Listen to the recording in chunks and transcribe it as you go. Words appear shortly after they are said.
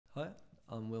Hi,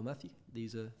 I'm Will Matthew.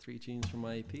 These are 3 tunes from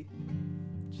my EP,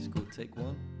 which is called Take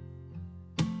One.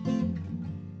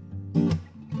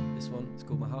 This one is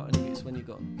called My Heart Only Beats When You're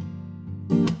Gone.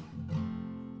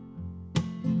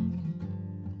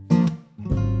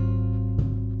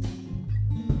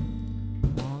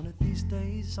 One of these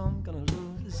days I'm gonna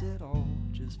lose it all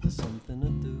just for something to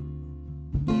do.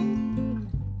 Been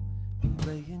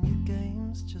playing your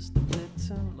games just a bit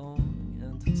too long,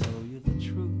 and to tell you the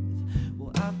truth,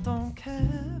 well, I don't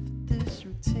care for this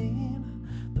routine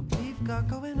that we've got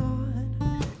going on.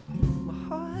 My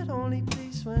heart only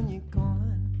beats when you're gone.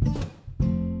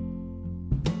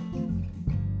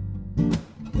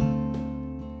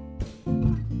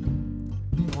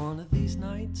 One of these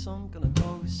nights I'm gonna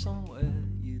go somewhere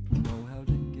you'd know how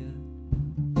to get.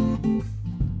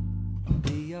 I'll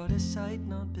be out of sight,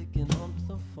 not picking up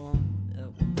the phone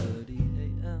at 1:30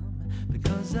 a.m.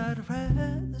 because I'd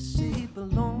rather sleep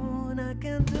alone. I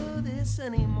can't do this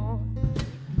anymore.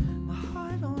 My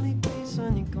heart only beats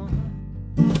when you're gone.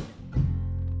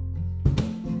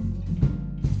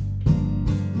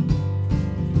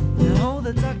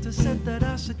 The doctor said that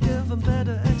I should give a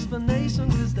better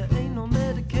explanation, cause there ain't no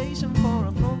medication for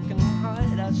a broken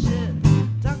heart. I said,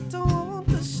 doctor, won't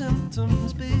the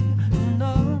symptoms be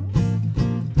enough?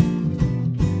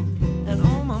 And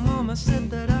oh, my mama said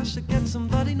that I should get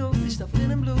somebody new. Stop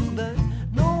feeling blue, but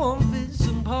no one fits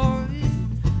apart.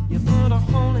 You put a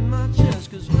hole in my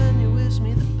chest, cause when you wish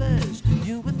me the best,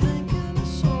 you were thinking of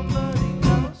somebody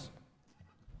else.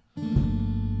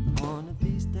 One of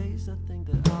these days I think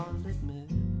that I'll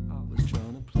admit I was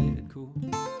trying to play it cool.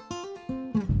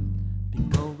 Been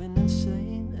going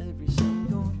insane every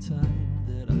single time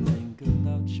that I think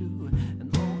about you.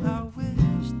 And oh, I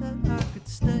wish that I could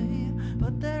stay,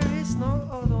 but there is no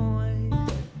other way.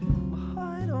 My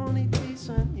heart only beats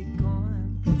when you're gone.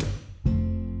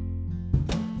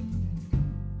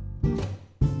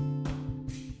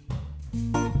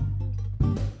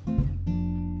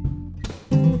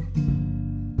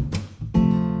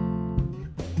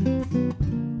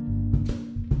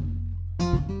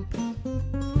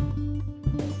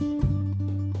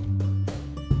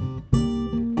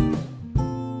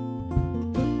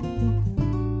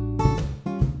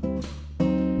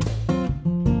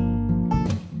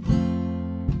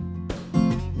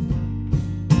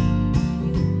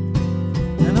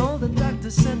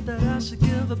 Said that I should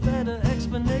give a better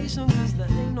explanation, cause there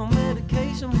ain't no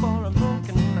medication for a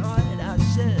broken heart. I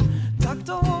said,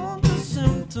 doctor, won't the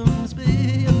symptoms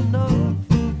be enough?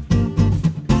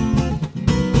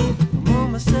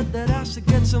 Mama said that I should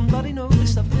get somebody new.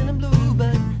 Stop feeling blue,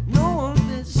 but no one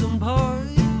fits apart.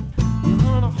 You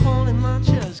put a hole in my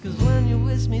chest, cause when you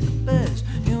wish me the best,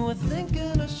 you were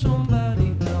thinking of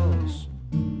somebody else.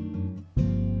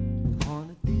 One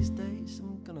of these days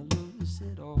I'm gonna lose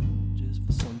it all just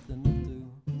for something to do.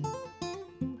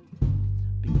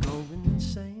 Been going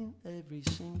insane every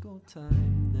single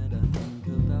time that I think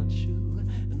about you.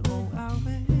 And oh, I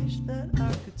wish that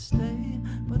I could stay,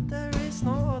 but there is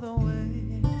no other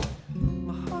way.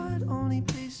 My heart only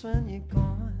beats when you're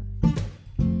gone.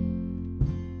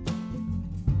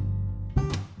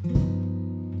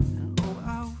 And oh,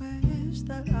 I wish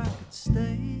that I could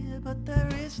stay, but there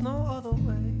is no other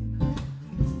way.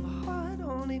 My heart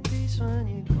only beats when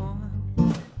you're gone.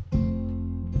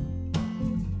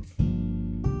 And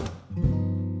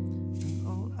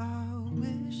oh, I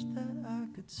wish that I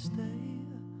could stay,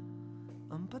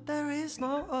 but there is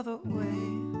no other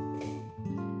way.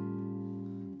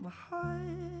 My heart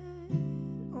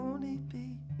only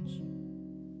beats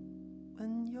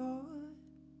when you're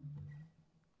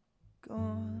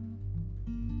gone.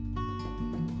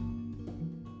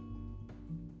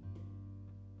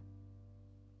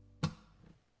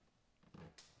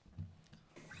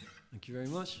 Thank you very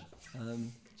much.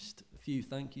 Just a few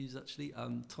thank yous actually.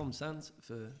 Tom Sands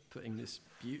for putting this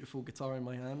beautiful guitar in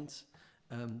my hands.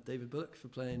 David Bullock for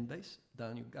playing bass.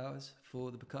 Daniel Gowers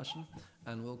for the percussion.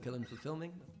 And Will Killen for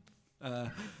filming.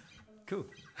 Cool.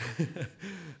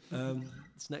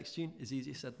 This next tune is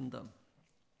easier said than done.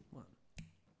 1,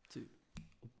 2,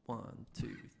 1,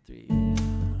 2, 3.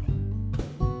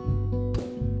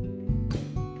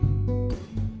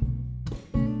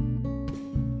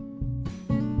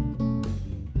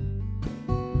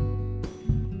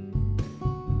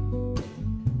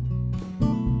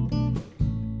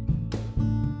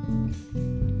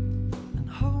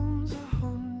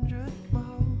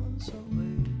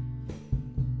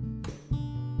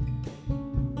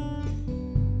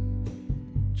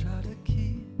 Try to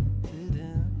keep it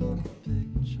in the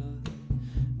picture,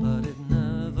 but it never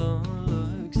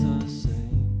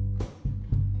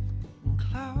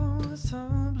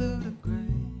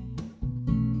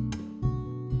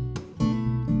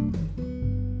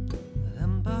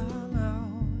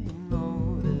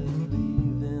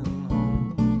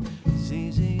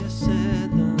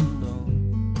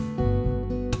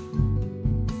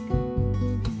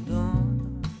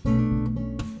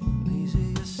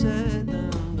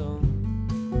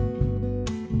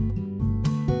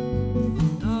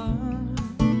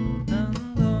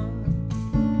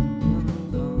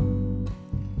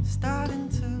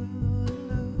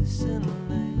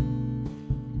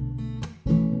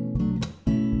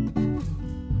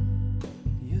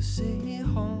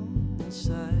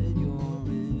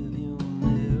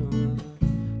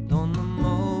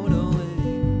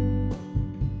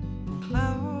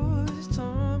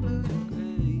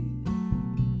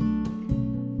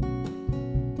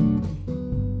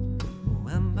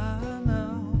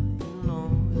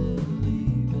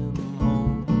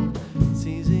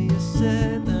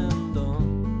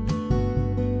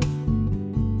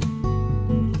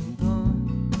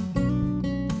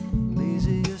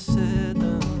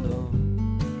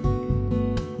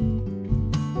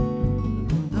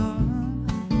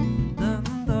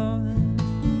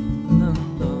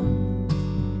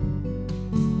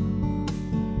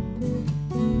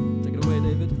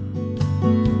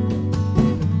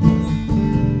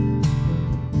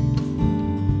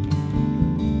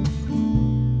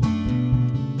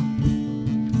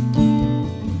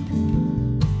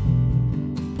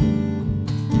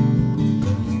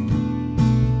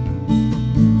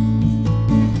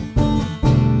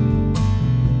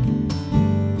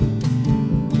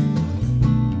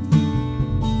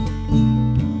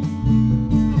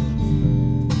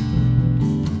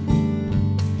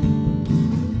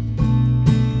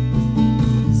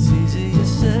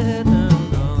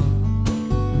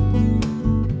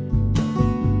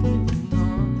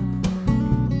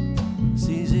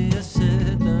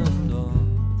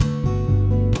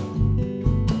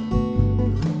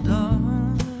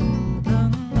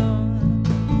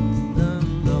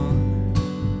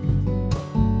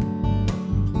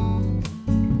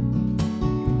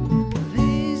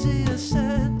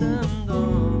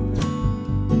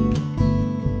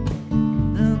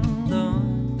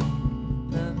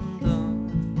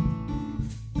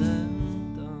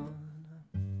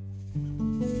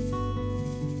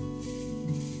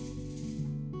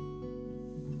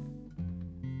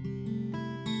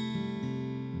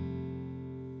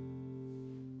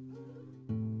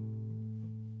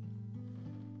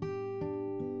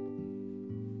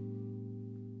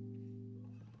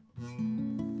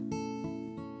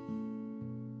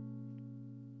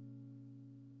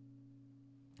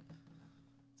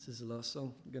This is the last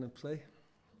song I'm going to play.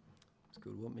 It's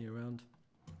called Want Me Around.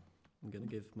 I'm going to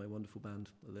give my wonderful band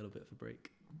a little bit of a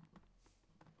break.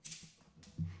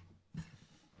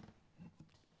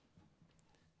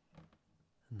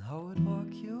 And I would walk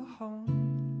you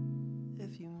home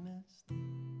if you missed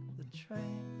the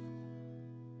train,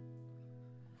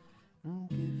 and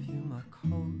give you my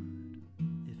coat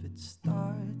if it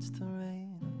starts to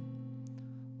rain.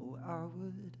 Oh, I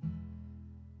would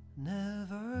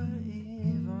never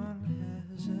even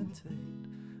hesitate,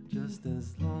 just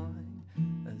as long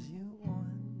as you want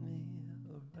me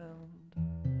around.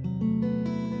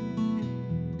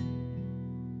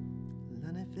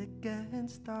 And if it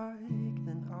gets dark,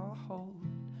 then I'll hold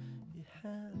your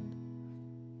hand.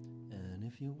 And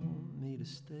if you want me to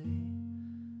stay,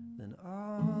 then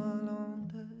I'll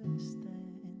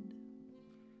understand.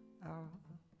 I'll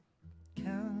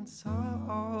cancel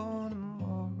all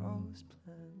tomorrow's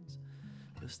plans,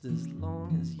 just as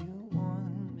long as you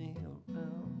want me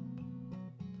around.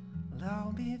 Well,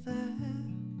 I'll be there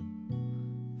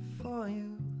for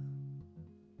you,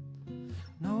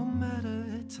 no matter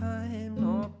the time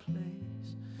nor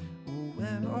place.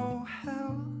 When all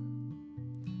hell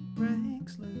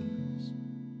breaks loose,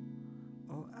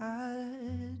 oh,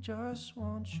 I just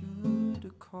want you to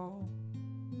call,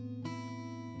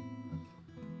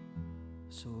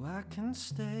 so I can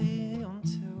stay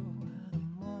until the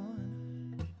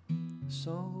morning.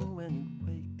 So when you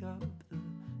wake up, the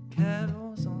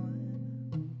kettle's on.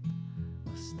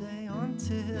 I'll stay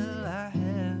until I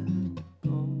have to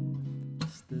go,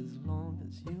 just as long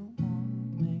as you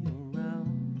want me around.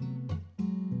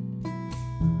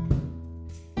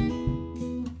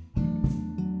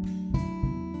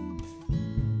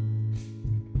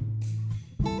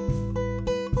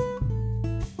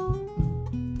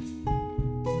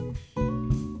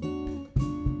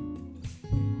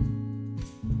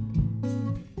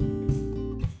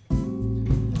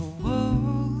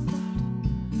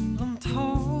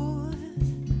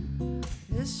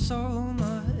 So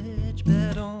much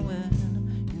better when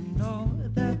you know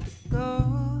that the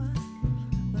girl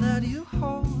that you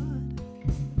hold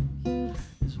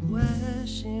is where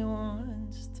she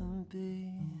wants to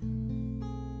be.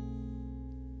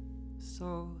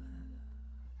 So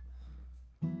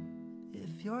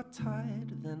if you're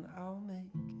tired, then I'll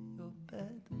make your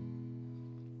bed.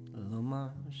 On my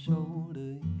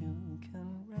shoulder you can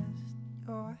rest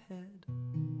your head.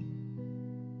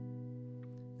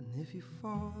 If you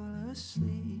fall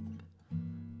asleep,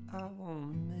 I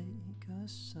won't make a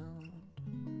sound,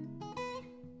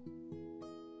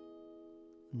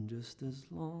 just as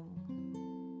long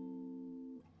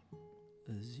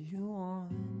as you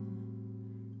want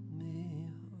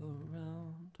me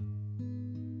around.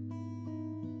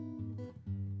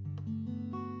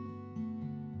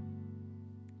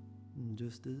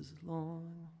 Just as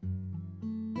long